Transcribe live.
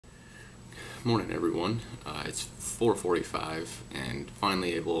Morning, everyone. It's 4:45, and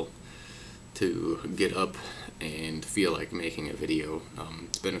finally able to get up and feel like making a video.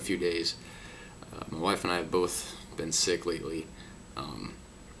 It's been a few days. My wife and I have both been sick lately. Um,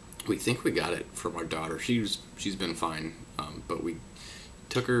 we think we got it from our daughter. She's been fine, but we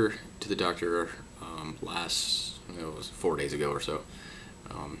took her to the doctor it was 4 days ago or so.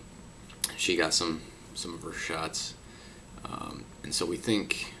 Um, she got some of her shots, and so we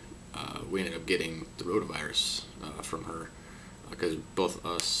think we ended up getting the rotavirus from her because both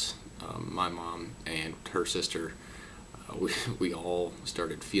us, my mom and her sister, we all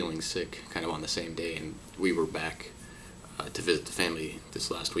started feeling sick kind of on the same day, and we were back to visit the family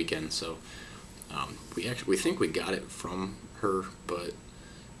this last weekend. So we think we got it from her, but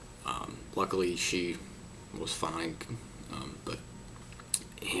luckily she was fine. But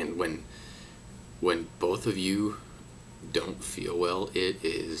and when both of you don't feel well, it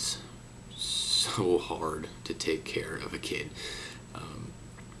is so hard to take care of a kid. Um,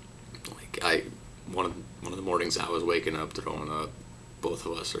 like one of the mornings I was waking up throwing up. Both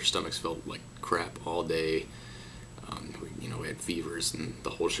of us, our stomachs felt like crap all day. We had fevers and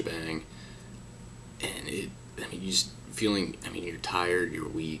the whole shebang. And you just feeling, you're tired, you're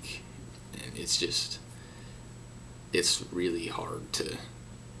weak, and it's really hard to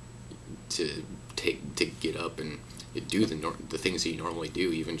get up and do the things that you normally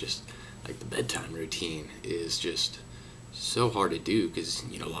do. Even just like the bedtime routine is just so hard to do because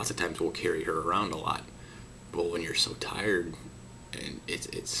lots of times we'll carry her around a lot. But when you're so tired, and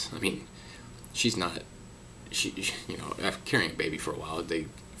she's not after carrying a baby for a while, they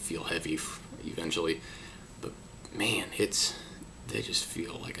feel heavy eventually. But man, they just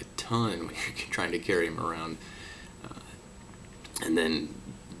feel like a ton when you're trying to carry them around, and then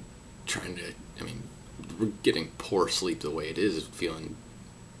trying to. We're getting poor sleep the way it is, feeling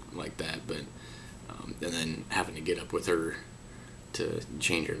like that, but and then having to get up with her to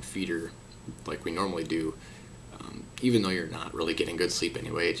change her and feed her like we normally do, even though you're not really getting good sleep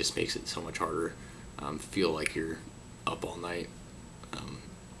anyway, it just makes it so much harder. Feel like you're up all night,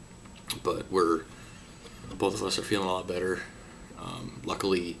 but both of us are feeling a lot better.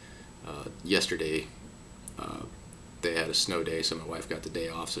 Luckily, yesterday they had a snow day, so my wife got the day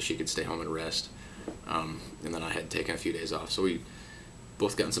off so she could stay home and rest. And then I had taken a few days off, so we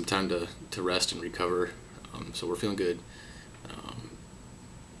both gotten some time to rest and recover. So we're feeling good,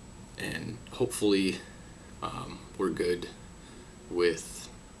 and hopefully we're good with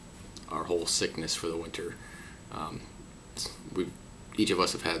our whole sickness for the winter. Each of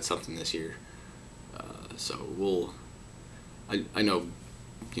us have had something this year, so I know,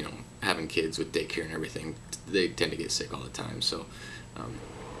 having kids with daycare and everything, they tend to get sick all the time. So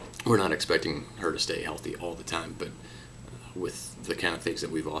we're not expecting her to stay healthy all the time, but with the kind of things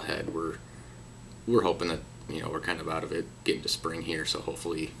that we've all had, we're hoping that we're kind of out of it, getting to spring here. So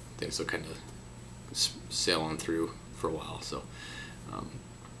hopefully things will kind of sail on through for a while. So,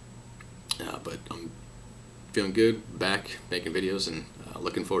 but I'm feeling good, back making videos, and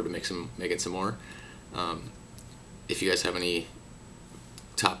looking forward to making some more. If you guys have any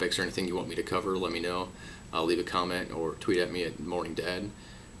topics or anything you want me to cover, let me know. I'll leave a comment or tweet at me at Morning Dad,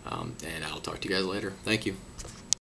 and I'll talk to you guys later. Thank you.